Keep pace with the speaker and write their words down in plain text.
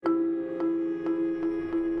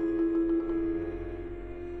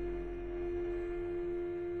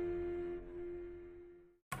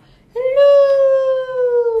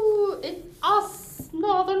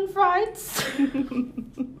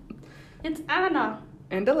It's Anna.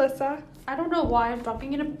 And Alyssa. I don't know why I'm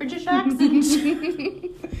talking in a British accent.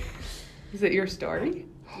 Is it your story?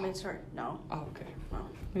 My story? No. Oh, okay. No.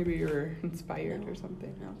 Maybe you're inspired or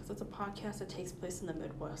something. No, because it's a podcast that takes place in the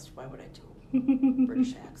Midwest. Why would I do a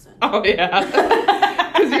British accent? Oh,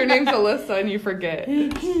 yeah. Because your name's Alyssa and you forget.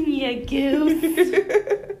 Yeah, goose.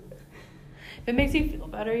 If it makes you feel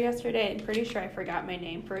better, yesterday, I'm pretty sure I forgot my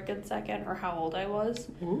name for a good second or how old I was.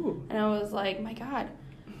 Ooh. And I was like, my God,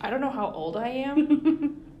 I don't know how old I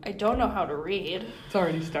am. I don't know how to read. It's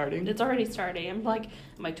already starting. It's already starting. I'm like,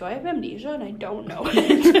 do I have amnesia? And I don't know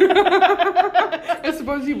it. I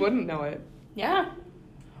suppose you wouldn't know it. Yeah.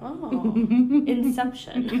 Oh.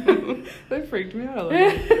 Inception. That freaked me out a little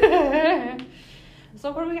bit.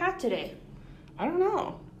 So what do we got today? I don't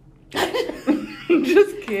know.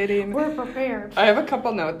 Just kidding. We're prepared. I have a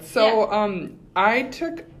couple notes. So, I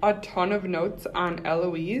took a ton of notes on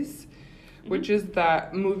Eloise, which is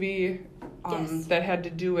that movie Yes. that had to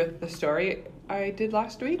do with the story I did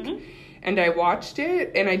last week. Mm-hmm. And I watched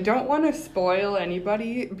it, and I don't want to spoil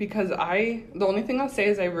anybody because the only thing I'll say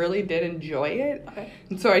is I really did enjoy it. Okay.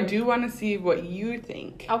 And so I do want to see what you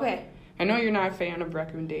think. Okay. I know you're not a fan of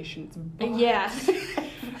recommendations, but... Yeah.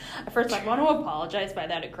 First, I want to apologize by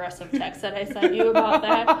that aggressive text that I sent you about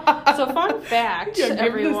that. So, fun fact, Yeah, give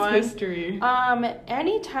everyone. this history.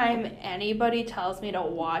 Anytime anybody tells me to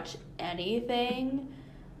watch anything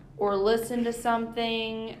or listen to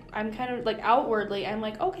something, I'm kind of like outwardly, I'm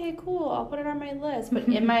like, okay, cool, I'll put it on my list. But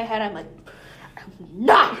in my head, I'm like, I will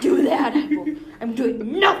not do that. I'm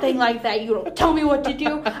doing nothing like that. You don't tell me what to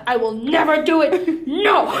do. I will never do it.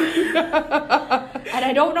 No. And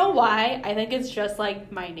I don't know why. I think it's just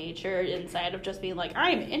like my nature inside of just being like,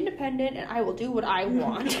 I'm independent and I will do what I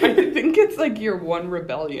want. I think it's like your one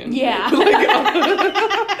rebellion. Yeah.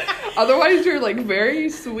 Otherwise, you're like very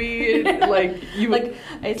sweet. Like you Like,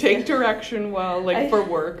 take direction well, like for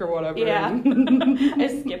work or whatever. Yeah.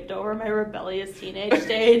 I skipped over my rebellious teenage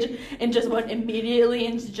stage and just went immediately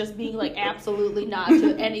into just being like absolutely not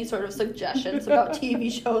to any sort of suggestions about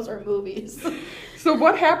TV shows or movies. So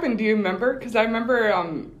what happened? Do you remember? Because I remember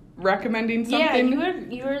recommending something. Yeah,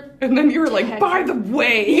 you were and then you were like, by the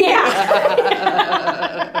way.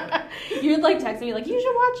 Yeah. You would like text me like, you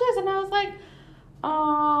should watch this, and I was like,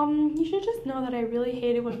 you should just know that I really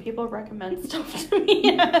hated when people recommend stuff to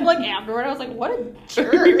me. And like afterward, I was like, what a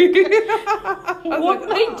jerk. What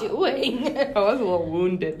am I doing? I was a little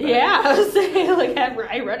wounded. Then. Yeah, I was saying, like, after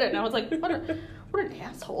I read it, and I was like, what an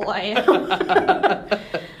asshole I am.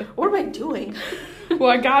 What am I doing? Well,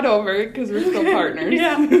 I got over it because we're still partners.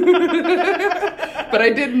 Yeah. But I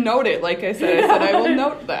did note it, like I said. I said I will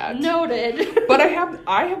note that. Noted. But I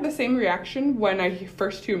have the same reaction when I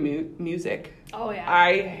first hear music. Oh, yeah.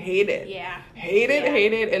 I hate it. Yeah. Hate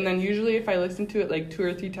it. And then usually if I listen to it like 2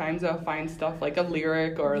 or 3 times, I'll find stuff like a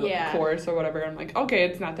lyric or a chorus or whatever. I'm like, okay,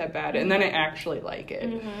 it's not that bad. And then I actually like it.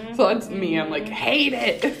 Mm-hmm. So that's me. I'm like, hate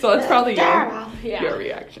it. So that's probably your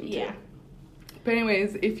reaction too. Yeah. But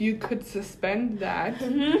anyways, if you could suspend that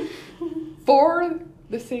for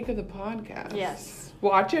the sake of the podcast. Yes.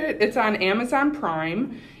 Watch it. It's on Amazon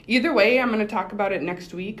Prime. Either way, I'm going to talk about it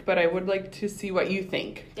next week, but I would like to see what you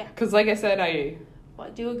think. Yeah. Because like I said, I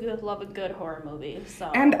love a good horror movie, so.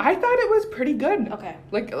 And I thought it was pretty good. Okay.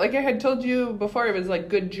 Like I had told you before, it was like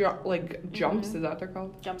good jumps, is that what they're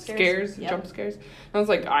called? Jump scares. Yep. Jump scares. And I was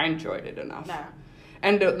like, I enjoyed it enough. Nah.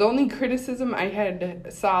 And the only criticism I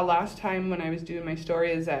had saw last time when I was doing my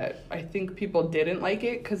story is that I think people didn't like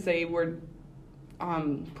it because they were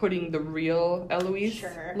putting the real Eloise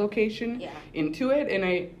location into it, and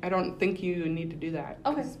I don't think you need to do that.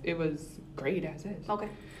 Okay. It was great as is. Okay.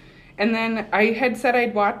 And then I had said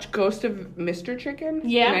I'd watch Ghost of Mr. Chicken.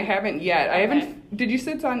 Yeah. And I haven't yet. Okay. I haven't. Did you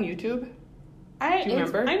say it's on YouTube? Do you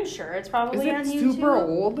remember? I'm sure it's probably on YouTube. Is it super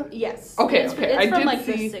old? Yes. Okay. It's I from did like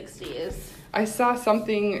see, the 60s. I saw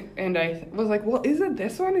something and I was like, well, is it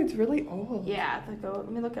this one? It's really old. Yeah.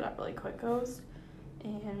 Let me look it up really quick. Ghost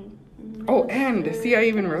and. See, I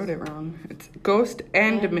even wrote it wrong. It's Ghost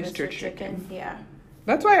and Mr. Chicken. Yeah.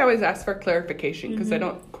 That's why I always ask for clarification because I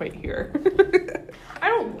don't quite hear. I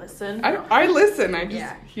don't listen. I listen. I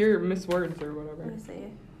just hear miswords or whatever. Let me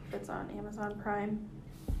see if it's on Amazon Prime.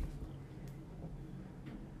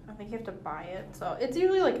 I think you have to buy it. So it's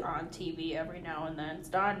usually like on TV every now and then. It's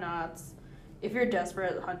Don Knotts. If you're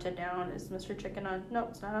desperate, hunt it down. Is Mr. Chicken on? No,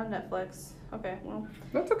 it's not on Netflix. Okay, well.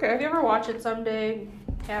 That's okay. If you ever watch it someday,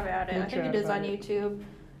 have at it. I think it is on it. YouTube.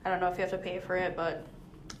 I don't know if you have to pay for it, but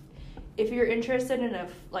if you're interested in a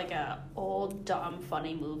old, dumb,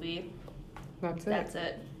 funny movie, that's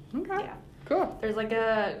it. Okay. Yeah. Cool. There's like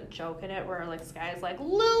a joke in it where like this guy's like,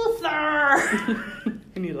 Luther!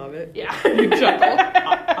 And you love it? Yeah. You chuckle.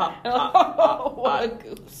 What a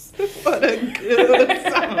goose. What a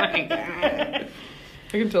goose. Oh my god.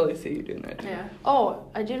 I can totally see you doing that too. Yeah. Oh,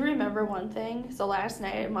 I did remember one thing. So last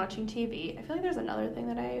night I'm watching TV. I feel like there's another thing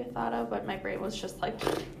that I thought of, but my brain was just like,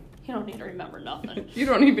 you don't need to remember nothing. You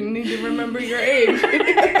don't even need to remember your age.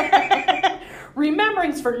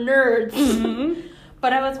 Remembering's for nerds. Mm-hmm.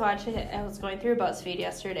 But I was going through BuzzFeed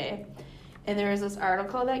yesterday, and there was this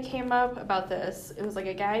article that came up about this. It was like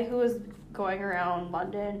a guy who was going around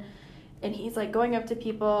London, and he's like going up to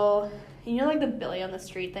people. You know, like the Billy on the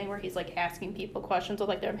Street thing where he's like asking people questions with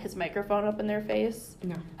like his microphone up in their face?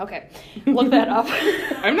 No. Okay. Look that up.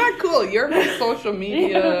 I'm not cool. You're my social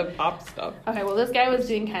media pop stuff. Okay, well, this guy was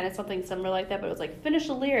doing kind of something similar like that, but it was like finish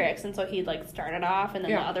the lyrics. And so he'd like start it off and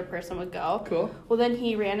then the other person would go. Cool. Well, then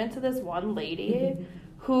he ran into this one lady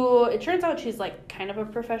who it turns out she's like kind of a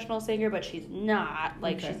professional singer, but she's not.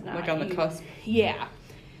 Like, she's not. Like on the cusp. Yeah.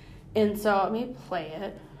 And so let me play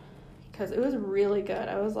it. Because it was really good.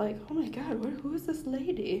 I was like, oh my god, who is this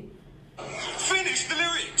lady? Finish the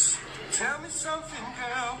lyrics. Tell me something,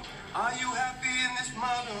 girl. Are you happy in this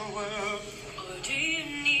modern world? Or do you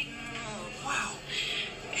need more? Wow.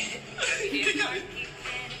 Keep going.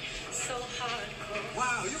 So hardcore.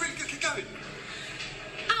 Wow, you really good. Keep going.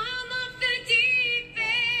 I'm off the deep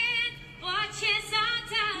end. Watch as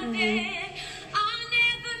I dive in. I'll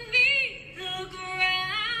never meet the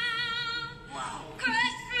ground. Wow.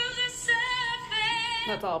 Crash through the surface.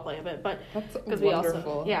 That's all I'll play of it, but That's because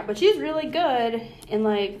wonderful. but she's really good, and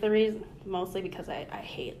like the reason mostly because I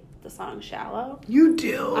hate the song "Shallow." You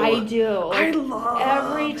do. I do. I Like, love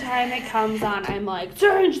every time it comes on, I'm like,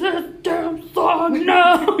 change this damn song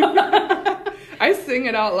now. I sing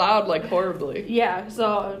it out loud like horribly. Yeah,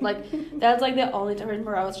 so like that's like the only time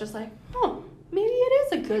where I was just like, oh, maybe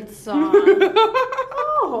it is a good song.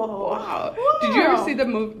 Oh, Wow. Did you ever see the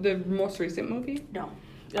most recent movie? No.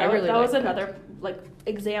 I really that was liked it. another like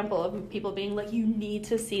example of people being like, you need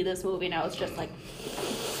to see this movie, and I was just like,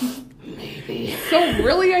 maybe. So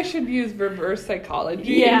really, I should use reverse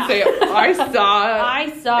psychology Yeah. and say I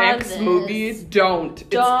saw X this. Movies. Don't.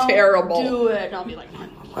 It's terrible. Do it. And I'll be like, I'm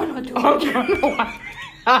gonna do it.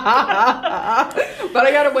 But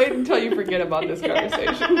I gotta wait until you forget about this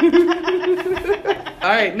conversation. All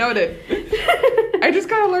right, noted. I just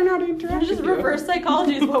gotta learn how to interact. Just with you. reverse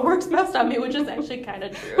psychology is what works best on me, which is actually kind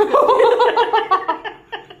of true.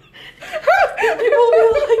 People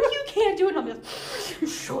will be like, you can't do it. And I'll be like,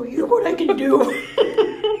 show you what I can do.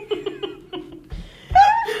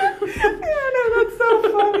 Yeah, no, that's so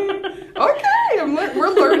funny. Okay, we're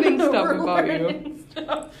learning stuff We're about learning you.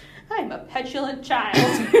 stuff. I'm a petulant child.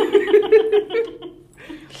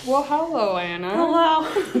 Well, hello, Anna. Hello.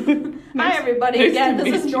 Hi, everybody. nice Again, to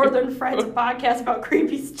this is meet you. Northern Friends, a podcast about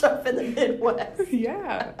creepy stuff in the Midwest.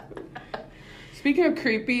 Yeah. Speaking of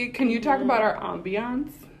creepy, can you talk about our ambiance?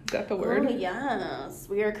 Is that the word? Oh, yes.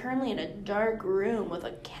 We are currently in a dark room with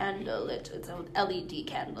a candle lit. It's an LED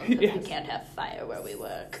candle because Yes. we can't have fire where we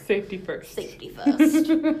work. Safety first. Safety first.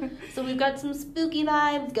 So we've got some spooky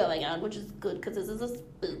vibes going on, which is good because this is a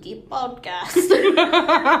spooky podcast.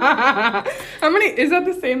 How many? Is that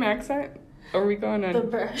the same accent? Or are we going on?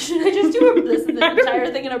 Should I just do this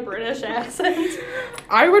entire thing in a British accent?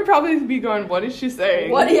 I would probably be going, what is she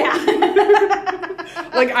saying? What? Yeah.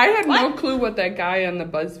 Like, I had no clue what that guy on the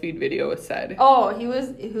BuzzFeed video said. Oh, he was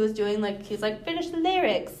doing like, he's like, finish the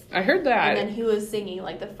lyrics. I heard that. And then he was singing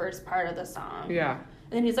like the first part of the song. Yeah.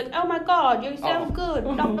 And then he's like, oh my god, you sound good.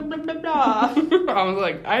 Blah, blah, blah, blah, blah. I was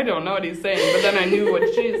like, I don't know what he's saying, but then I knew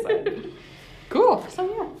what she said. Cool. So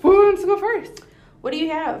yeah. Who wants to go first? What do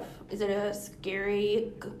you have? Is it a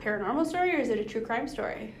scary paranormal story or is it a true crime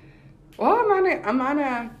story? Well, I'm on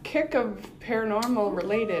a kick of paranormal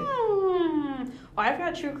related. Well, I've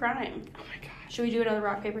got true crime. Oh my gosh. Should we do another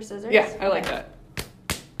rock, paper, scissors? Yeah, I like Okay.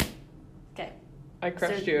 that. Okay. I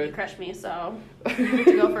crushed So you. You crushed me, so you get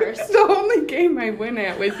to go first. It's the only game I win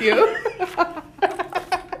at with you.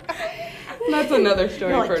 That's another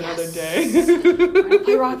story You're like, for another yes. day.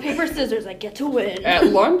 Play rock, paper, scissors. I get to win. At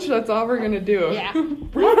lunch, that's all we're gonna do. Yeah. Rock,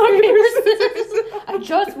 paper, scissors. I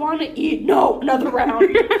just want to eat. No, another round.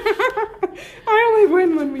 I only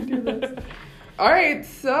win when we do this. All right,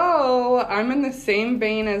 so I'm in the same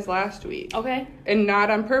vein as last week. Okay. And not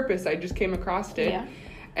on purpose. I just came across it. Yeah.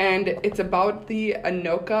 And it's about the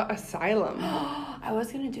Anoka Asylum. I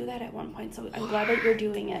was going to do that at one point, so I'm glad that you're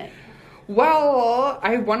doing it. Well,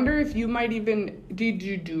 I wonder if you might even... Did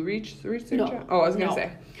you do research? No. Oh, I was going to No.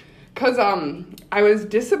 say. Because I was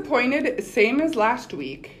disappointed, same as last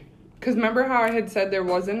week. because remember how I had said there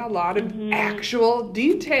wasn't a lot of actual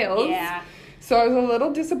details? Yeah. So I was a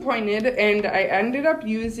little disappointed, and I ended up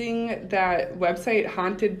using that website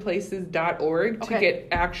hauntedplaces.org to get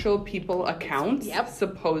actual people accounts,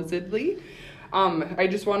 supposedly. I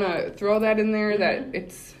just want to throw that in there that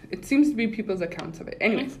it seems to be people's accounts of it.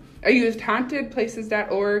 Anyways, I used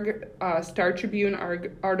hauntedplaces.org, Star Tribune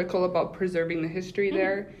article about preserving the history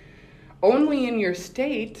there. Only in your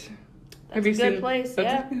state. That's a good place,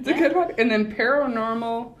 It's a good one. And then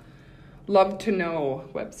Paranormal Love to Know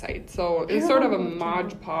website. So it's sort of a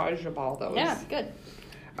modge podge of all those. Yeah, good.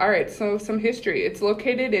 All right, so some history. It's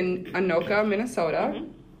located in Anoka, Minnesota,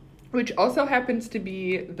 which also happens to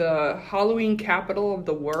be the Halloween capital of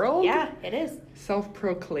the world. Yeah, it is.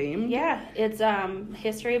 Self-proclaimed. Yeah, it's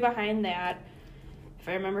history behind that. If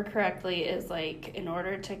I remember correctly, is like in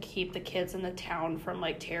order to keep the kids in the town from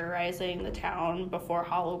like terrorizing the town before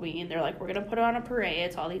Halloween, they're like, we're gonna put on a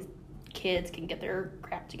parade so all these kids can get their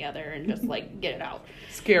crap together and just like get it out.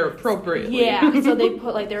 Scare appropriately. Yeah, so they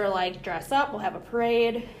put like, they were like, dress up, we'll have a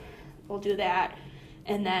parade, we'll do that.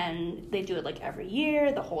 And then they do it like every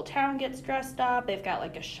year. The whole town gets dressed up. They've got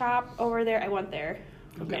like a shop over there. I went there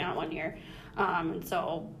with my aunt one year. And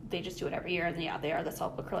so they just do it every year. And yeah, they are the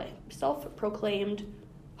self-proclaimed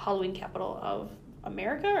Halloween capital of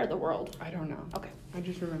America or the world? I don't know. Okay. I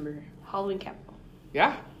just remember. Halloween capital.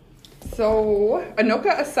 Yeah. So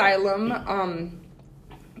Anoka Asylum,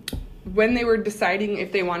 when they were deciding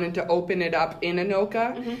if they wanted to open it up in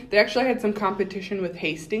Anoka, they actually had some competition with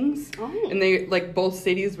Hastings. Oh. And they, like, both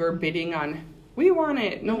cities were bidding on, we want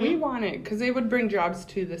it, no, we want it, because they would bring jobs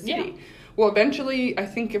to the city. Yeah. Well, eventually, I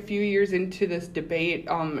think a few years into this debate,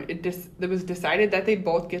 it was decided that they'd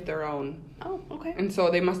both get their own. Oh, okay. And so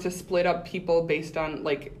they must have split up people based on,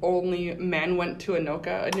 like, only men went to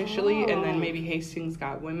Anoka initially, and then maybe Hastings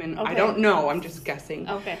got women. Okay. I don't know. I'm just guessing.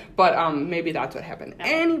 Okay. But maybe that's what happened. No.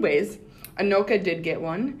 Anyways, Anoka did get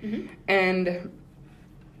one. And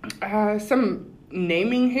some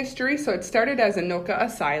naming history. So it started as Anoka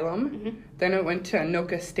Asylum. Then it went to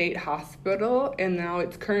Anoka State Hospital. And now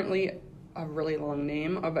it's currently a really long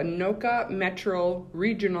name of Anoka Metro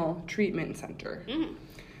Regional Treatment Center.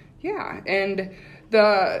 Yeah, and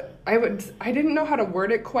I didn't know how to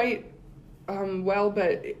word it quite well,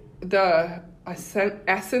 but the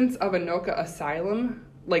essence of Anoka Asylum,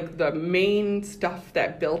 like the main stuff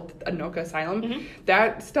that built Anoka Asylum,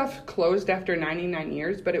 that stuff closed after 99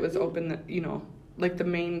 years, but it was open, like the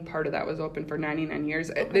main part of that was open for 99 years.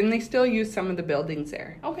 Then they still use some of the buildings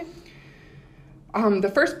there. Okay.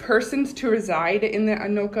 The first persons to reside in the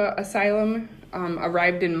Anoka Asylum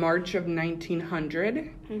arrived in March of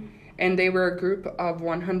 1900, and they were a group of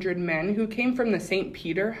 100 men who came from the St.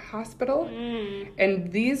 Peter Hospital,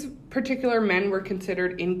 and these particular men were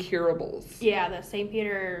considered incurables. Yeah, the St.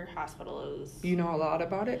 Peter Hospital is... You know a lot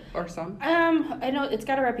about it, or some? I know it's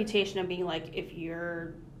got a reputation of being like, if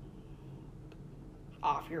you're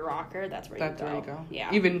off your rocker, that's where Where you go.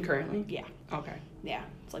 Yeah. Even currently? Yeah. Okay. Yeah.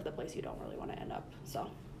 It's like the place you don't really want to end up. So,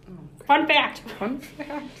 Okay. fun fact. Fun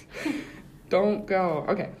fact. Don't go.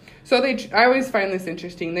 Okay. So I always find this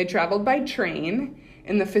interesting. They traveled by train,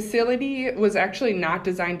 and the facility was actually not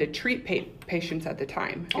designed to treat patients at the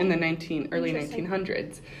time in the early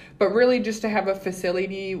 1900s, but really just to have a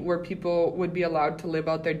facility where people would be allowed to live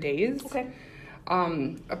out their days. Okay.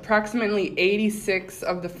 Approximately 86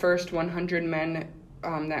 of the first 100 men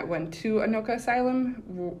that went to Anoka Asylum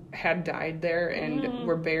had died there and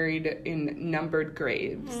were buried in numbered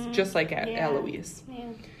graves, just like at Eloise,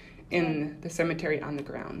 in the cemetery on the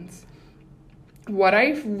grounds. What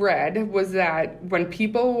I've read was that when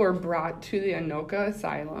people were brought to the Anoka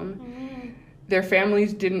Asylum, their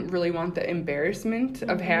families didn't really want the embarrassment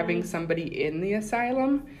of having somebody in the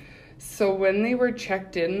asylum. So when they were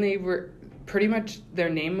checked in, they were pretty much, their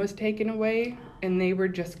name was taken away, and they were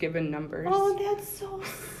just given numbers. Oh, that's so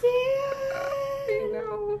sad. I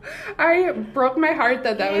know. I broke my heart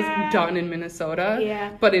that was done in Minnesota.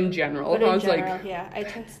 Yeah. But in general, I was like,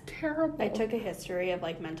 it's terrible. I took a history of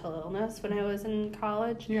like mental illness when I was in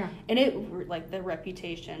college. Yeah. And it, like, the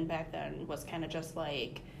reputation back then was kind of just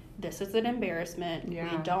like, this is an embarrassment.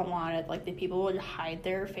 Yeah. We don't want it. Like, the people would hide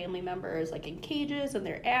their family members like in cages in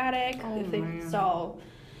their attic. Oh, man. So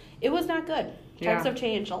it was not good. Times have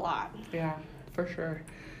changed a lot. Yeah, for sure.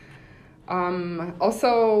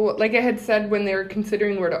 Also, like I had said, when they were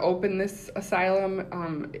considering where to open this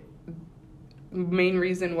asylum, main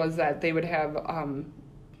reason was that they would have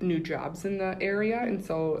new jobs in the area, and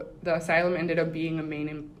so the asylum ended up being a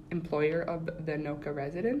main employer of the Anoka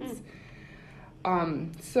residents.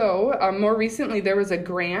 More recently, there was a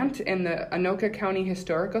grant, and the Anoka County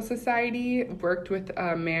Historical Society worked with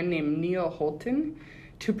a man named Neil Holton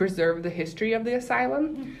to preserve the history of the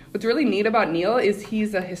asylum. What's really neat about Neil is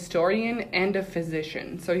he's a historian and a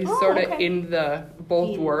physician, so he's sort of in the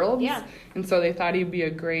both worlds. Yeah. And so they thought he'd be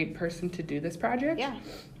a great person to do this project. Yeah.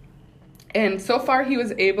 And so far, he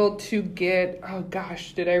was able to get,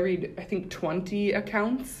 did I read, I think 20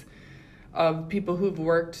 accounts of people who've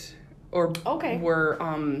worked or were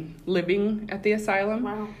living at the asylum.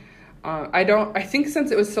 Wow. I think since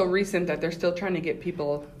it was so recent that they're still trying to get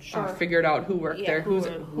people figured out who worked there, who's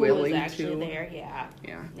willing was actually to. there, yeah.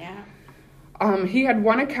 He had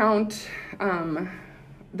one account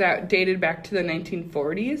that dated back to the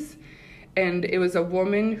 1940s, and it was a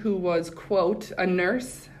woman who was, quote, a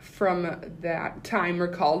nurse from that time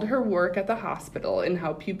recalled her work at the hospital and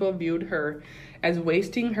how people viewed her as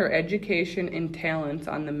wasting her education and talents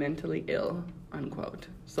on the mentally ill, unquote.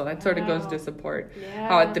 So that sort of goes to support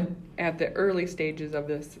how at the early stages of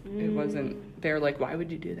this, it wasn't, they're like, why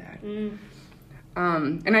would you do that?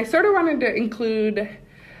 And I sort of wanted to include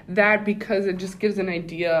that because it just gives an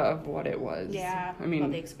idea of what it was. Yeah, I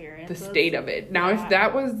mean, the experience, the state of it. Now, if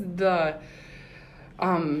that was the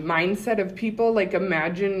mindset of people, like,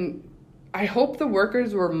 imagine, I hope the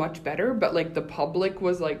workers were much better, but like the public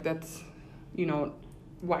was like, that's, you know,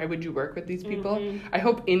 why would you work with these people? I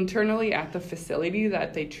hope internally at the facility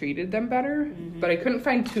that they treated them better, but I couldn't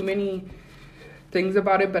find too many things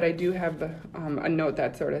about it, but I do have a note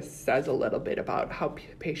that sort of says a little bit about how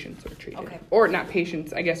patients were treated. Okay. Or not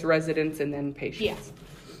patients, I guess residents and then patients.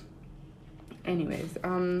 Yeah. Anyways,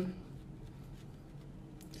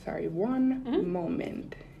 sorry, one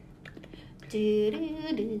moment.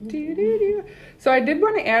 So I did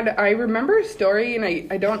want to add, I remember a story, and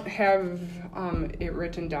I don't have it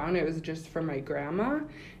written down. It was just from my grandma,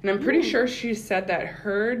 and I'm pretty sure she said that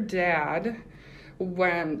her dad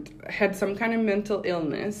had some kind of mental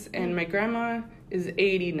illness, and my grandma is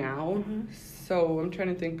 80 now, so I'm trying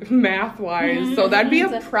to think math-wise. So that'd be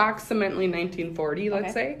approximately 1940,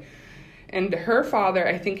 let's say. And her father,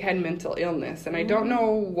 I think, had mental illness. And I don't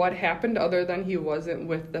know what happened other than he wasn't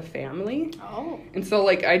with the family. Oh. And so,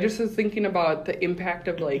 like, I just was thinking about the impact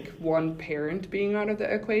of, like, one parent being out of the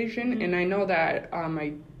equation. And I know that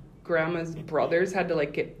my grandma's brothers had to,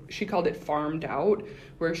 like, she called it farmed out,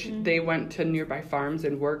 where they went to nearby farms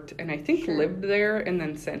and worked. And I think lived there and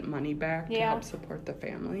then sent money back to help support the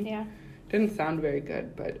family. Yeah. Didn't sound very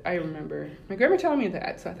good, but I remember my grandma telling me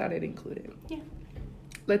that, so I thought I'd include it. Yeah.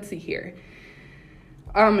 Let's see here.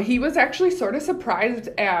 He was actually sort of surprised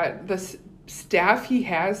at the staff he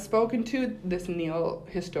has spoken to, this Neil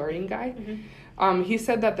historian guy. He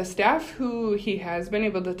said that the staff who he has been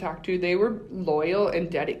able to talk to, they were loyal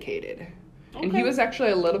and dedicated. Okay. And he was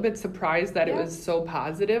actually a little bit surprised that it was so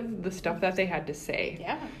positive, the stuff that they had to say.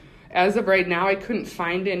 Yeah. As of right now, I couldn't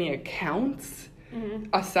find any accounts,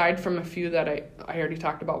 aside from a few that I already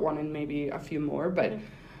talked about, one and maybe a few more, but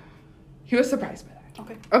he was surprised by that.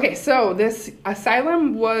 Okay, so this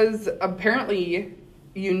asylum was apparently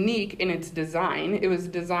unique in its design. It was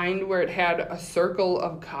designed where it had a circle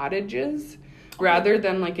of cottages rather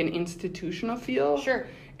than like an institutional feel. Sure.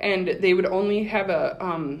 And they would only have a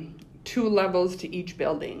 2 levels to each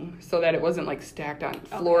building so that it wasn't like stacked on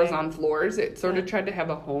floors on floors. It sort of tried to have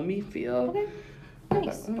a homey feel. Okay.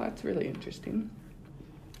 Nice. Well, that's really interesting.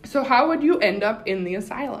 So how would you end up in the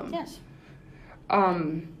asylum? Yes.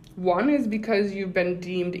 One is because you've been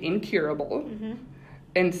deemed incurable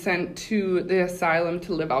and sent to the asylum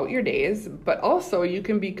to live out your days, but also you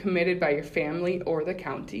can be committed by your family or the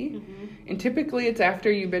county. And typically it's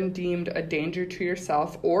after you've been deemed a danger to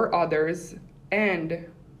yourself or others and,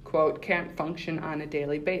 quote, can't function on a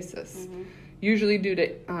daily basis. Usually due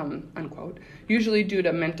to, unquote, usually due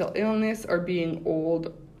to mental illness or being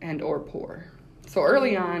old and or poor. So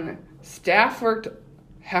early on, staff worked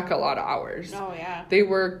heck a lot of hours. Oh, yeah. They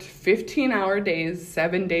worked 15-hour days,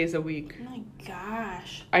 7 days a week. Oh, my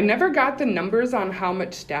gosh. I never got the numbers on how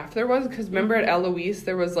much staff there was, because remember at Eloise,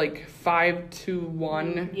 there was like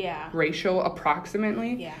 5-to-1 ratio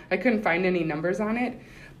approximately. Yeah. I couldn't find any numbers on it.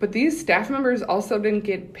 But these staff members also didn't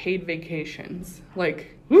get paid vacations.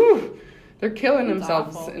 Like, whew, they're killing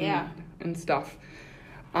themselves and stuff.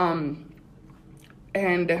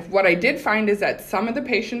 And what I did find is that some of the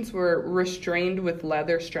patients were restrained with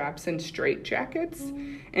leather straps and straitjackets.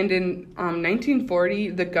 And in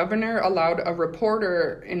 1940, the governor allowed a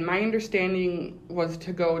reporter, and my understanding was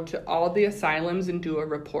to go to all the asylums and do a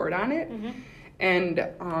report on it. And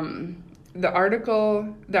the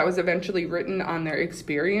article that was eventually written on their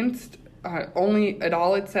experience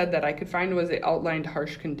all it said that I could find was it outlined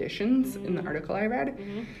harsh conditions in the article I read.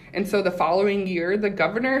 And so the following year, the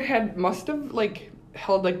governor must have like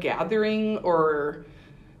held a gathering or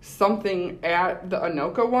something at the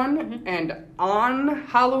Anoka one, and on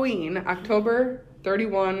Halloween, October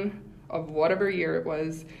 31 of whatever year it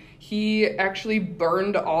was, he actually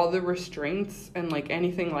burned all the restraints and like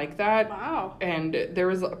anything like that. Wow. And there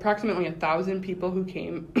was approximately 1,000 people who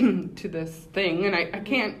came to this thing, and I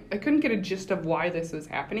couldn't get a gist of why this was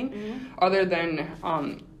happening, other than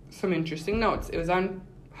some interesting notes. It was on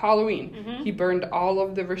Halloween. He burned all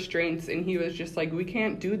of the restraints, and he was just like, we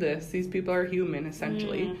can't do this. These people are human,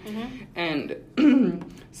 essentially. And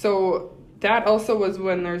so that also was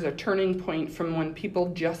when there's a turning point from when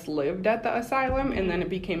people just lived at the asylum, and then it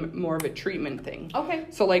became more of a treatment thing. Okay.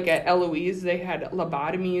 So like at Eloise, they had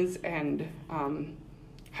lobotomies and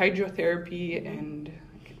hydrotherapy and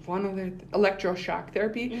one other electroshock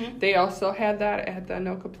therapy. They also had that at the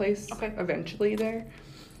Anoka place eventually there.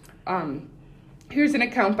 Here's an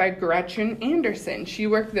account by Gretchen Anderson. She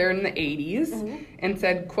worked there in the 80s and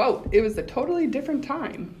said, quote, "It was a totally different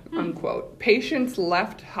time," unquote. Patients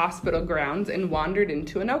left hospital grounds and wandered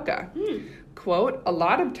into Anoka. Quote, "A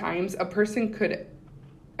lot of times a person could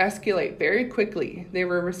escalate very quickly. They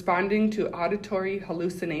were responding to auditory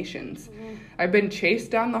hallucinations. I've been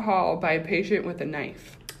chased down the hall by a patient with a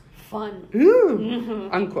knife." Fun. Ooh,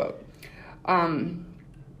 unquote.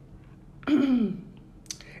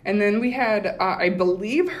 And then we had, I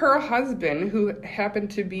believe, her husband, who happened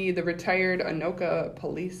to be the retired Anoka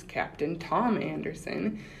police captain, Tom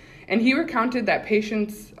Anderson. And he recounted that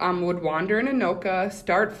patients would wander in Anoka,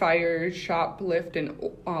 start fires, shoplift, and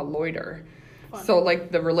loiter. Fun. So,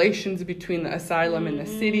 like, the relations between the asylum and the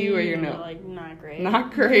city, where you're like, not great.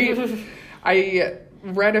 Not great. I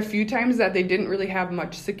read a few times that they didn't really have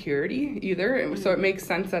much security either. So it makes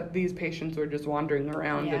sense that these patients were just wandering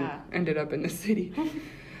around and ended up in the city.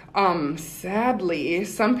 Sadly,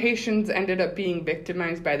 some patients ended up being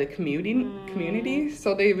victimized by the community,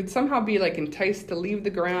 so they would somehow be like enticed to leave the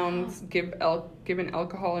grounds, given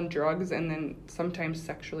alcohol and drugs, and then sometimes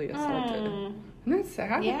sexually assaulted. Isn't that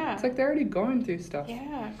sad? Yeah. It's like they're already going through stuff.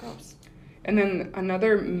 Yeah, gross. And then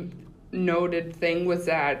another noted thing was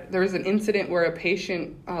that there was an incident where a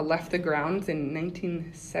patient left the grounds in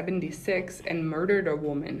 1976 and murdered a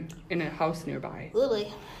woman in a house nearby.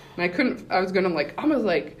 Really? And I was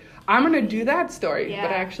I'm gonna do that story, but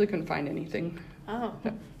I actually couldn't find anything. Oh,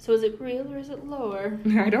 so is it real or is it lore?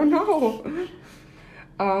 I don't know.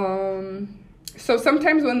 So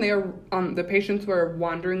sometimes when the patients were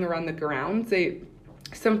wandering around the grounds, they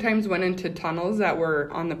sometimes went into tunnels that were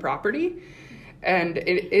on the property, and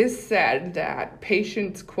it is said that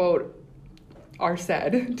patients, quote, are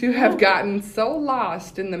said to have gotten so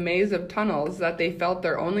lost in the maze of tunnels that they felt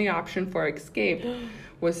their only option for escape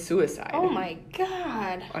was suicide. Oh my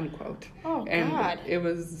God. Unquote. Oh and God. It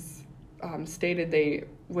was stated they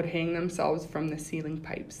would hang themselves from the ceiling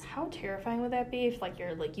pipes. How terrifying would that be if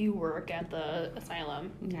you work at the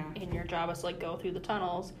asylum and your job is to like go through the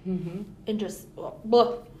tunnels and just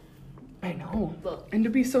blah. I know. Blah. And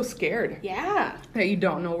to be so scared. Yeah. That you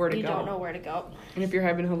don't know where to go. You don't know where to go. And if you're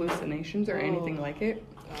having hallucinations or anything like it,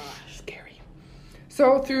 gosh. Scary.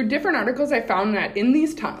 So through different articles, I found that in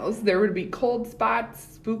these tunnels, there would be cold spots,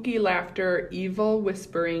 spooky laughter, evil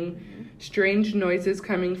whispering, strange noises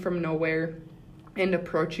coming from nowhere, and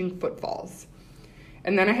approaching footfalls.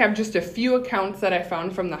 And then I have just a few accounts that I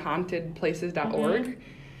found from the hauntedplaces.org.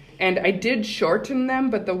 And I did shorten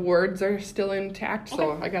them, but the words are still intact,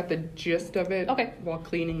 so I got the gist of it while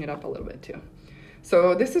cleaning it up a little bit too.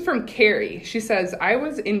 So this is from Carrie. She says, "I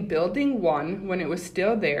was in building 1 when it was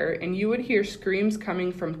still there, and you would hear screams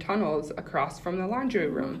coming from tunnels across from the laundry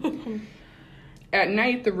room. At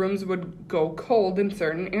night, the rooms would go cold in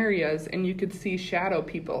certain areas, and you could see shadow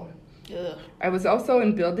people. Ugh. I was also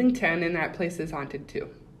in building 10, and that place is haunted too."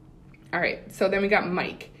 All right, so then we got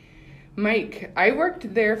Mike. "Mike, I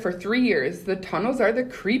worked there for 3 years. The tunnels are the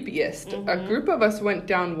creepiest. A group of us went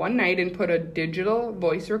down one night and put a digital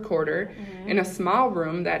voice recorder in a small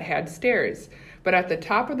room that had stairs. But at the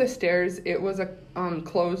top of the stairs, it was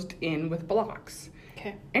closed in with blocks.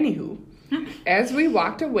 Okay. Anywho, as we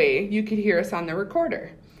walked away, you could hear us on the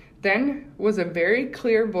recorder. Then was a very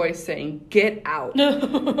clear voice saying, 'Get out.'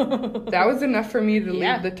 That was enough for me to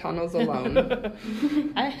leave the tunnels alone."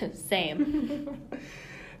 Same.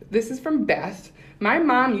 This is from Beth. "My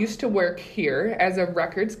mom used to work here as a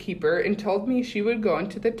records keeper and told me she would go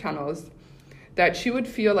into the tunnels, that she would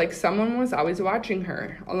feel like someone was always watching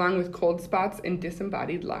her, along with cold spots and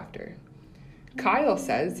disembodied laughter. Kyle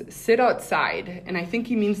says, sit outside. And I think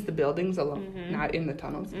he means the buildings alone, not in the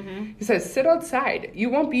tunnels. He says, sit outside. You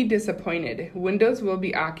won't be disappointed. Windows will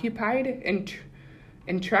be occupied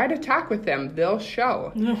and try to talk with them. They'll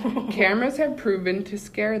show. Cameras have proven to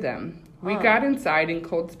scare them. We got inside and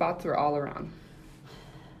cold spots were all around.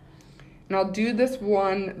 And I'll do this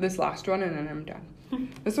last one, and then I'm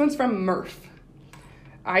done. This one's from Murph.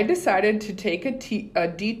 I decided to take a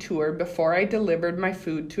detour before I delivered my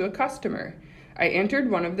food to a customer. I entered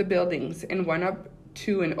one of the buildings and went up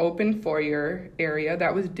to an open foyer area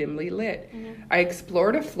that was dimly lit. I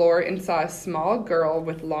explored a floor and saw a small girl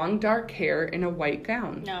with long dark hair in a white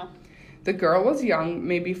gown. No. The girl was young,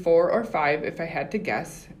 maybe 4 or 5 if I had to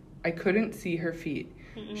guess. I couldn't see her feet.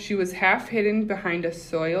 She was half hidden behind a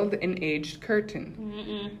soiled and aged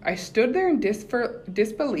curtain. I stood there in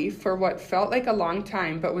disbelief for what felt like a long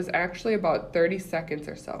time, but was actually about 30 seconds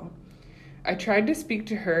or so. I tried to speak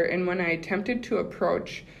to her, and when I attempted to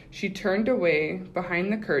approach, she turned away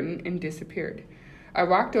behind the curtain and disappeared. I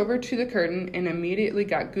walked over to the curtain and immediately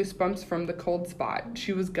got goosebumps from the cold spot.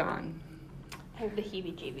 She was gone. I have the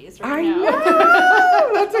heebie-jeebies I now.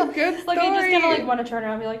 know! That's a good story. Like, I just kind of want to turn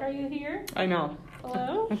around and be like, are you here? I know.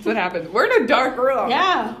 Hello? That's what happens. We're in a dark room.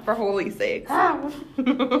 Yeah. For holy sakes. Ah. I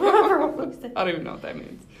don't even know what that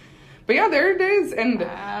means. But yeah, there it is. And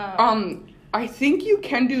Wow. I think you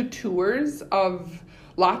can do tours of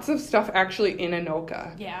lots of stuff actually in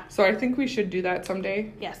Anoka. Yeah. So I think we should do that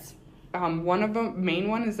someday. Yes. One of them, main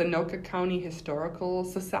one, is the Anoka County Historical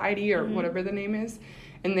Society, or whatever the name is.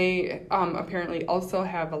 And they apparently also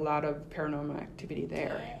have a lot of paranormal activity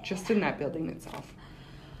there, just in that building itself.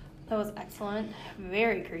 That was excellent.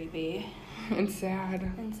 Very creepy. And sad.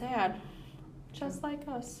 And sad. Just like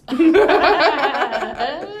us.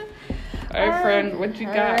 All right, friend, what you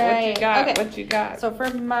got? What you got? Okay. What you got? So for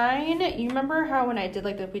mine, you remember how when I did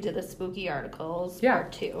we did the spooky articles,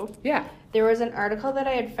 part 2? Yeah. There was an article that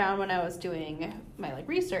I had found when I was doing my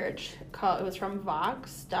research. It was from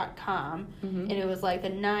Vox.com, and it was the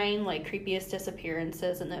 9 creepiest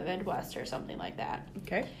disappearances in the Midwest or something like that.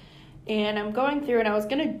 Okay. And I'm going through, and I was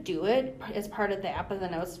gonna do it as part of the app, and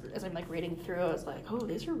then as I'm reading through, I was like, oh,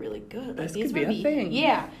 these are really good. This these could be a thing.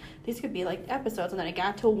 Yeah, these could be episodes. And then I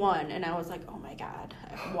got to one, and I was like, oh my god,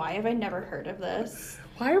 why have I never heard of this?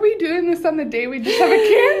 Why are we doing this on the day we just have a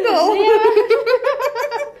candle?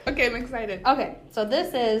 Okay, I'm excited. Okay, so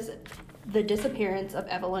this is the disappearance of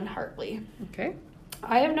Evelyn Hartley. Okay.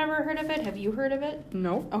 I have never heard of it. Have you heard of it?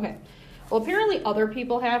 No. Okay. Well, apparently other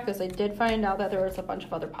people have, because I did find out that there was a bunch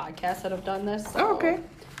of other podcasts that have done this. So Oh, okay.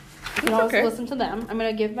 you can always listen to them. I'm going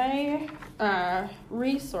to give my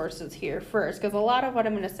resources here first, because a lot of what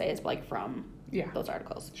I'm going to say is from those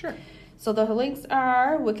articles. Sure. So the links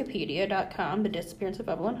are wikipedia.com, the disappearance of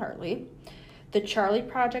Evelyn Hartley,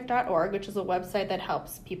 thecharlieproject.org, which is a website that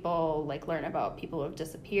helps people learn about people who have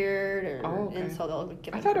disappeared, and so they'll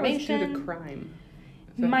give information. I thought it was due to crime.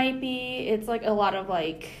 Might be. It's a lot of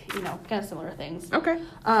kind of similar things. Okay.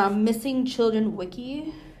 Missing Children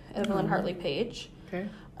Wiki, Evelyn Hartley page. Okay.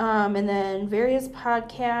 And then various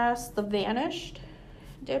podcasts. The Vanished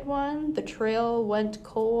did one. The Trail Went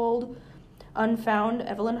Cold. Unfound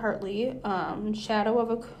Evelyn Hartley. Shadow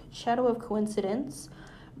of Coincidence.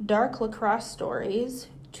 Dark Lacrosse Stories.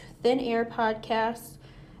 Thin Air Podcast.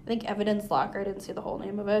 I think Evidence Locker. I didn't see the whole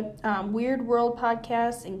name of it. Weird World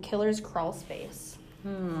Podcast and Killer's Crawl Space.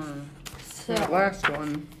 So That last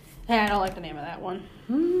one. I don't like the name of that one.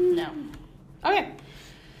 No. Okay.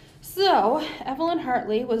 So, Evelyn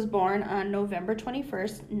Hartley was born on November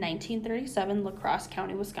 21st, 1937, La Crosse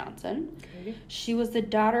County, Wisconsin. Okay. She was the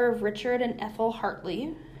daughter of Richard and Ethel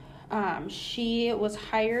Hartley. She was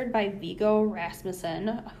hired by Viggo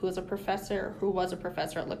Rasmussen, who was a professor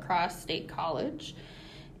at La Crosse State College,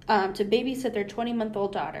 to babysit their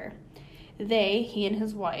 20-month-old daughter. He and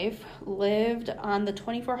his wife, lived on the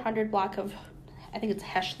 2400 block of, I think it's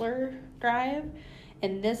Heschler Drive,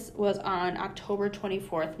 and this was on October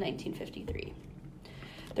 24th, 1953.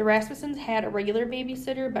 The Rasmussens had a regular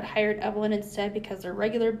babysitter, but hired Evelyn instead because their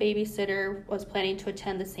regular babysitter was planning to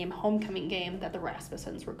attend the same homecoming game that the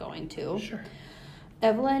Rasmussens were going to. Sure.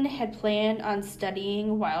 Evelyn had planned on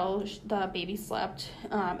studying while the baby slept,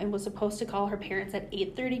 and was supposed to call her parents at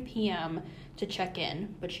 8:30 p.m. to check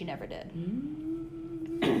in, but she never did.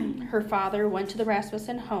 Her father went to the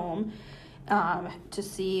Rasmussen home to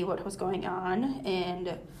see what was going on,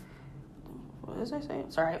 and what was I saying?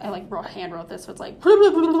 Sorry, I hand wrote this, so it's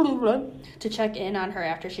to check in on her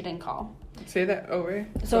after she didn't call. Say that over.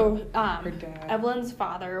 So her dad. Evelyn's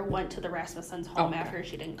father went to the Rasmussens' home after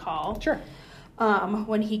she didn't call. Sure.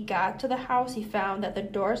 When he got to the house, he found that the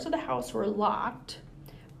doors to the house were locked,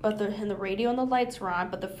 but the radio and the lights were on,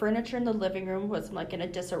 but the furniture in the living room was like in a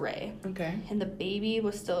disarray. Okay. And the baby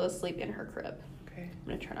was still asleep in her crib. Okay. I'm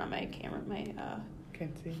gonna turn on my camera,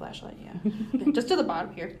 Can't see. flashlight, yeah. Just to the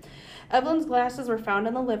bottom here. Evelyn's glasses were found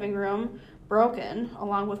in the living room, broken,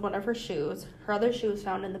 along with one of her shoes. Her other shoe was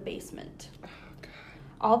found in the basement. Oh, God.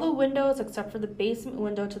 All the windows except for the basement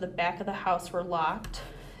window to the back of the house were locked.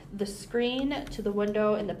 The screen to the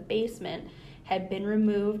window in the basement had been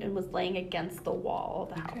removed and was laying against the wall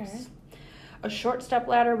of the house. A short step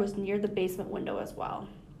ladder was near the basement window as well.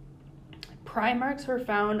 Pry marks were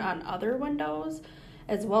found on other windows,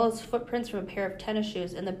 as well as footprints from a pair of tennis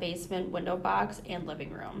shoes in the basement window box and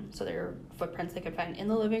living room. So there were footprints they could find in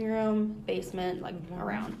the living room, basement, like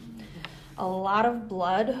around. A lot of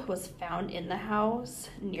blood was found in the house,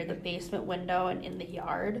 near the basement window and in the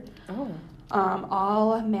yard. Oh.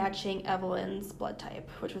 All matching Evelyn's blood type,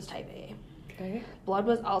 which was type A. Okay. Blood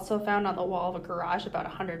was also found on the wall of a garage about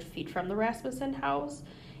 100 feet from the Rasmussen house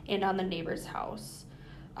and on the neighbor's house.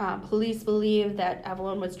 Police believe that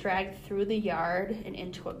Evelyn was dragged through the yard and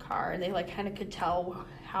into a car. They kind of could tell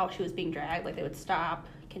how she was being dragged. Like they would stop,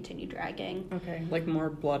 continue dragging. Okay, like more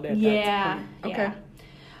blood at that point. Okay.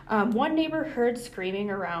 Yeah. One neighbor heard screaming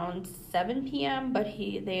around 7 p.m., but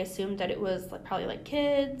they assumed that it was probably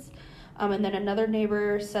kids. And then another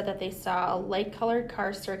neighbor said that they saw a light-colored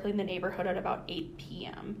car circling the neighborhood at about 8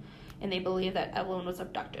 p.m., and they believe that Evelyn was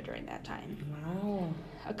abducted during that time. Wow.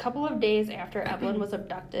 A couple of days after Evelyn was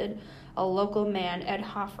abducted, a local man, Ed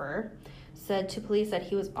Hoffer, said to police that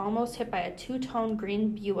he was almost hit by a two-tone green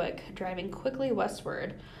Buick driving quickly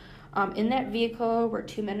westward. In that vehicle were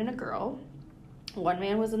 2 men and a girl. One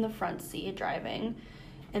man was in the front seat driving,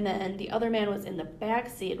 and then the other man was in the back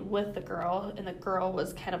seat with the girl, and the girl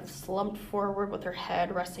was kind of slumped forward with her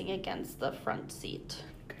head resting against the front seat.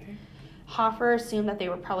 Okay. Hoffer assumed that they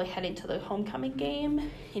were probably heading to the homecoming game,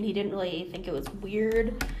 and he didn't really think it was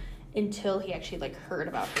weird until he actually heard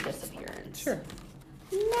about her disappearance. Sure.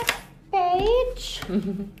 Next page.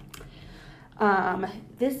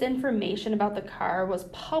 This information about the car was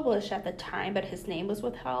published at the time, but his name was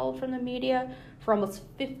withheld from the media for almost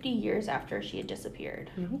 50 years after she had disappeared.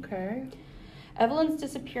 Okay. Evelyn's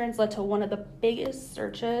disappearance led to one of the biggest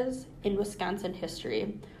searches in Wisconsin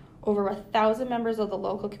history. Over 1,000 members of the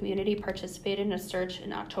local community participated in a search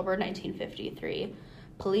in October 1953.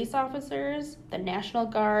 Police officers, the National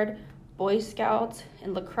Guard, Boy Scouts,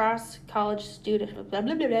 and Lacrosse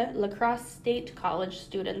State College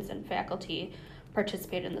students and faculty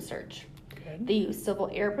participated in the search. Good. They used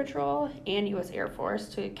Civil Air Patrol and U.S. Air Force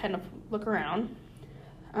to kind of look around.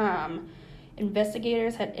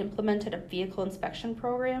 Investigators had implemented a vehicle inspection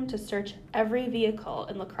program to search every vehicle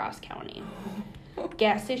in La Crosse County.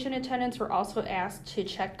 Gas station attendants were also asked to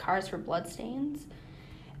check cars for bloodstains.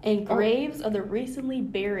 And graves of the recently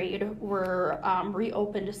buried were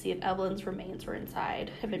reopened to see if Evelyn's remains had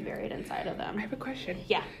been buried inside of them. I have a question.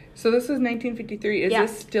 Yeah. So this was 1953. Is Yeah.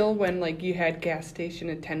 this still when you had gas station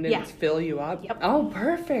attendants fill you up? Yep. Oh,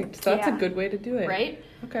 perfect. So that's a Yeah. good way to do it. Right?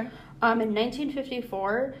 Okay. In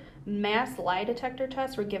 1954, mass lie detector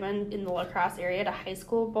tests were given in the La Crosse area to high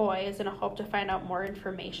school boys in a hope to find out more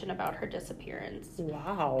information about her disappearance.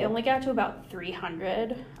 Wow. They only got to about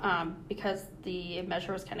 300 because the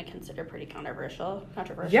measure was kind of considered pretty controversial.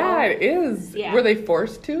 Yeah, it is. Yeah. Were they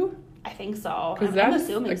forced to? I think so. Because I'm that's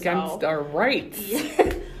assuming against so. our rights.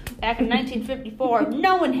 Back in 1954,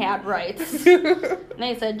 no one had rights. And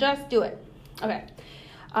they said, just do it. Okay.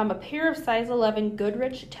 A pair of size 11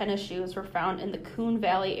 Goodrich tennis shoes were found in the Coon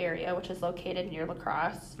Valley area, which is located near La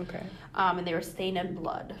Crosse. Okay. And they were stained in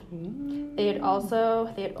blood. They had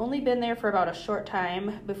only been there for about a short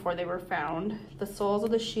time before they were found. The soles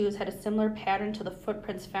of the shoes had a similar pattern to the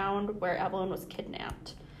footprints found where Evelyn was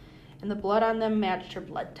kidnapped. And the blood on them matched her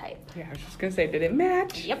blood type. Yeah, I was just going to say, did it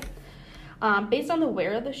match? Yep. Based on the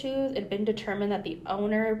wear of the shoes, it had been determined that the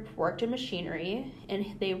owner worked in machinery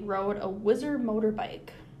and they rode a Whizzer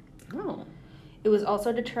motorbike. Oh. It was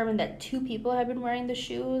also determined that 2 people had been wearing the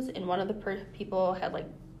shoes, and one of the people had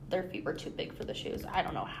their feet were too big for the shoes. I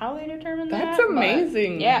don't know how they determined that. That's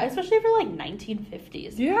amazing. Yeah, especially for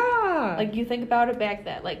 1950s. Yeah. You think about it back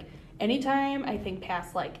then. Anytime I think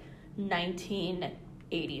past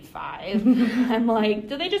 1985, I'm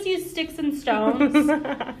do they just use sticks and stones?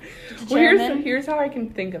 Well, here's how I can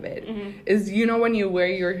think of it. Mm-hmm. Is when you wear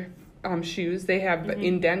your shoes, they have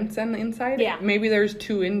indents on the inside. Yeah. Maybe there's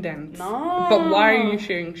 2 indents. No. But why are you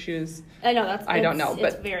sharing shoes? I know I don't know,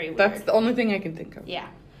 but it's very weird. that's the only thing I can think of. Yeah.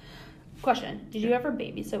 Question: did you ever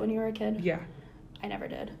babysit when you were a kid? Yeah. I never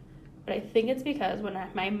did. But I think it's because when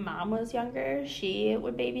my mom was younger, she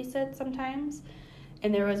would babysit sometimes.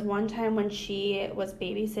 And there was one time when she was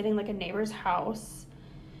babysitting, like, a neighbor's house,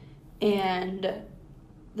 and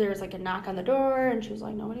there was, like, a knock on the door, and she was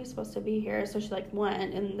like, nobody's supposed to be here. So she, like,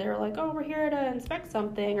 went, and they were like, oh, we're here to inspect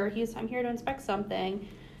something, or I'm here to inspect something.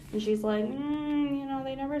 And she's like,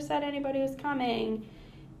 they never said anybody was coming.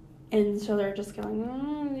 And so they're just going,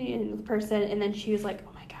 and the person, and then she was like,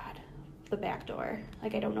 oh, my God, the back door.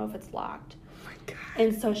 Like, I don't know if it's locked. Oh, my God.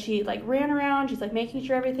 And so she, like, ran around. She's, like, making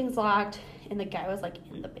sure everything's locked. And the guy was, like,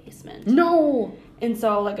 in the basement. No. And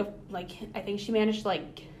so, like, I think she managed to,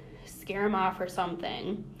 like, scare him off or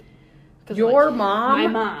something. Your like, mom? My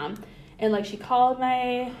mom. And, like, she called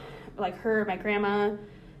my grandma.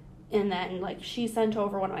 And then, like, she sent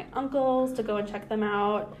over one of my uncles to go and check them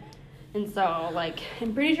out. And so, like,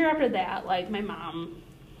 I'm pretty sure after that, like, my mom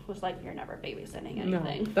was like, you're never babysitting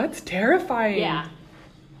anything. No, that's terrifying. Yeah.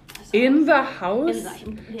 So, in the house?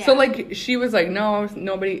 Yeah. So, like, she was like, no,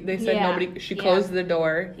 nobody, they said nobody, she closed the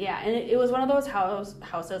door. Yeah, and it was one of those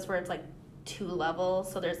houses where it's, like, 2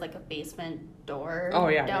 levels, so there's, like, a basement door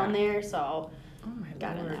down there, so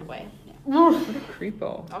got in that way. Yeah. What a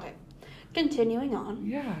creepo. Okay. Continuing on.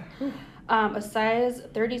 Yeah. A size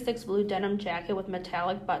 36 blue denim jacket with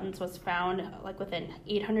metallic buttons was found, like, within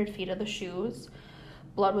 800 feet of the shoes.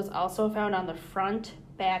 Blood was also found on the front,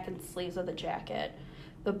 back, and sleeves of the jacket.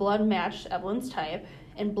 The blood matched Evelyn's type,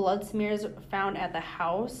 and blood smears found at the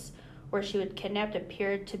house where she was kidnapped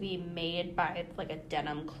appeared to be made by, like, a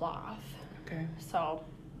denim cloth. Okay. So,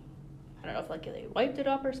 I don't know if, like, they wiped it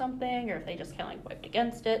up or something, or if they just kind of, like, wiped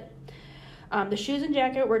against it. The shoes and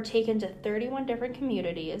jacket were taken to 31 different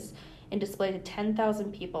communities and displayed to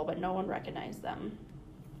 10,000 people, but no one recognized them.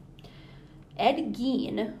 Ed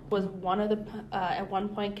Gein was one of the, at one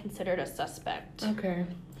point, considered a suspect. Okay.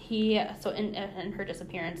 In her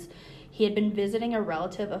disappearance, he had been visiting a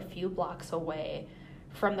relative a few blocks away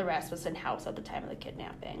from the Rasmussen house at the time of the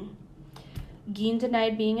kidnapping. Gein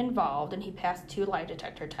denied being involved, and he passed 2 lie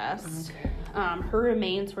detector tests. Okay. Her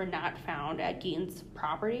remains were not found at Gein's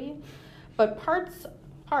property, but parts,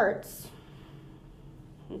 I'm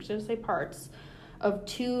just going to say parts, of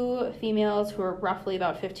 2 females who were roughly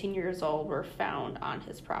about 15 years old were found on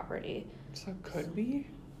his property. So it could be?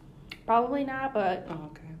 Probably not, but... Oh,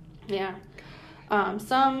 okay. Yeah.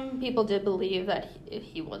 Some people did believe that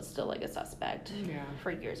he was still, like, a suspect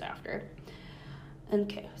for years after.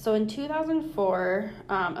 Okay, so in 2004,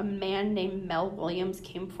 a man named Mel Williams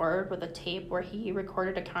came forward with a tape where he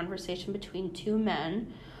recorded a conversation between 2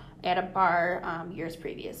 men at a bar years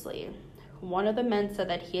previously. One of the men said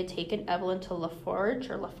that he had taken Evelyn to Lafarge,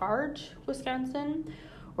 Wisconsin,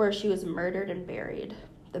 where she was murdered and buried.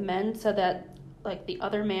 The men said that, like, the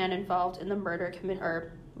other man involved in the murder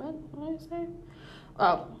what did I say?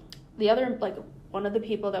 Oh, the other, like, one of the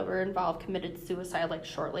people that were involved committed suicide, like,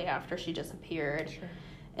 shortly after she disappeared. Sure.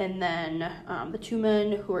 And then the 2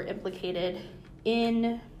 men who were implicated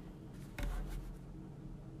in...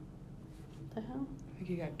 What the hell? I think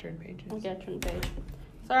you got to turn pages. I got to turn the page.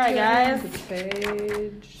 Sorry, guys. The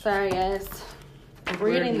page. Sorry, guys.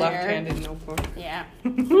 We're getting there. Left-handed notebook. Yeah.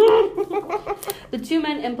 The 2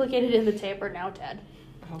 men implicated in the tape are now dead.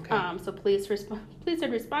 Okay. So police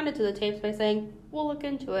had responded to the tapes by saying, we'll look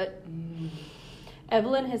into it.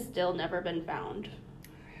 Evelyn has still never been found.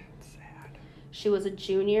 That's sad. She was a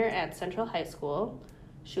junior at Central High School.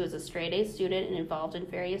 She was a straight-A student and involved in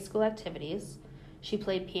various school activities. She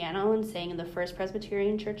played piano and sang in the First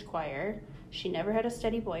Presbyterian Church Choir. She never had a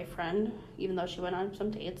steady boyfriend, even though she went on some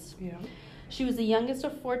dates. Yeah. She was the youngest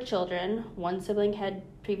of 4 children. One sibling had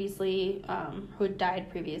previously, who had died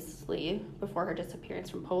previously before her disappearance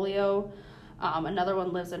from polio. Another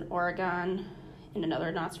one lives in Oregon, and another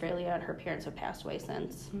in Australia, and her parents have passed away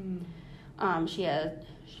since. She had,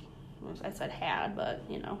 I said had, but,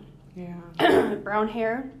 you know. Yeah. Brown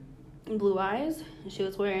hair and blue eyes. And she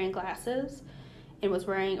was wearing glasses. And was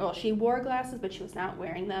wearing, she wore glasses, but she was not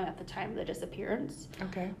wearing them at the time of the disappearance.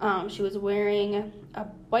 Okay. She was wearing a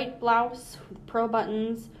white blouse with pearl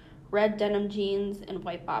buttons, red denim jeans, and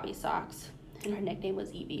white bobby socks. And her nickname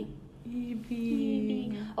was Evie.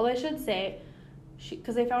 Evie. Although I should say,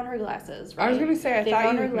 because they found her glasses, right? I was going to say, they thought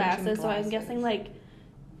found you her mentioned glasses, so I'm guessing, like,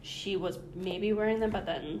 she was maybe wearing them, but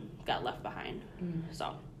then got left behind.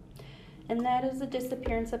 So, and that is the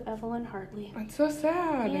disappearance of Evelyn Hartley. That's so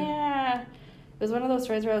sad. Yeah. It was one of those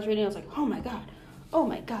stories where I was reading, I was like, oh my God, oh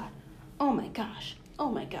my God, oh my gosh, oh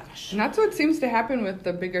my gosh. And that's what seems to happen with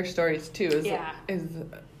the bigger stories, too, is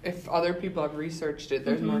if other people have researched it,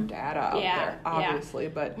 there's more data out there, obviously.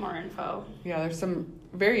 But more info. Yeah, there's some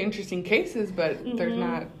very interesting cases, but there's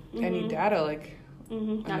not any data, like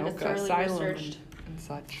not necessarily asylum researched. and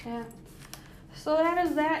such. Yeah. So that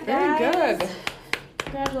is that, guys. Very good.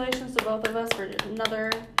 Congratulations to both of us for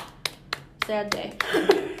another sad day.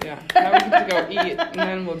 Yeah. Now we get to go eat, and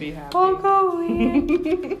then we'll be happy. We'll go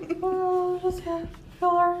eat. We'll just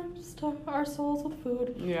fill our souls with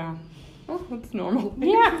food. Yeah. Well, that's normal.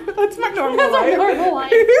 Yeah. That's my normal That's life. our normal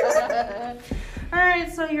life. All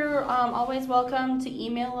right, so you're always welcome to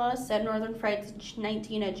email us at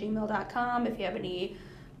northernfrights19@gmail.com if you have any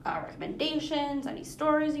recommendations, any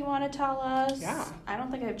stories you want to tell us. Yeah. I don't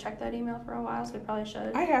think I've checked that email for a while, so we probably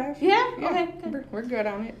should. I have. Yeah? Okay, good. We're good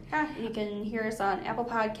on it. Yeah, you can hear us on Apple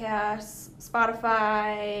Podcasts,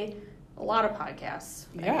 Spotify, a lot of podcasts.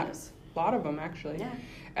 Yeah, a lot of them actually. Yeah.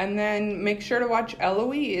 And then make sure to watch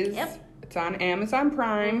Eloise. Yep. It's on Amazon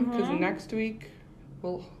Prime because Mhm. next week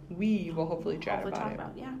we will hopefully chat about it.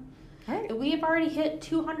 Yeah. All right. And we have already hit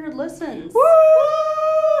 200 listens. Woo!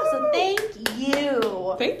 So thank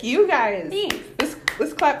you. Thanks you guys. Thanks.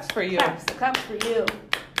 This claps for you. Claps for you.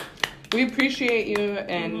 We appreciate you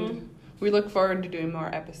and we look forward to doing more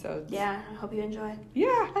episodes. Yeah, I hope you enjoy.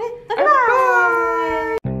 Yeah. Okay,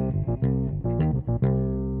 Bye.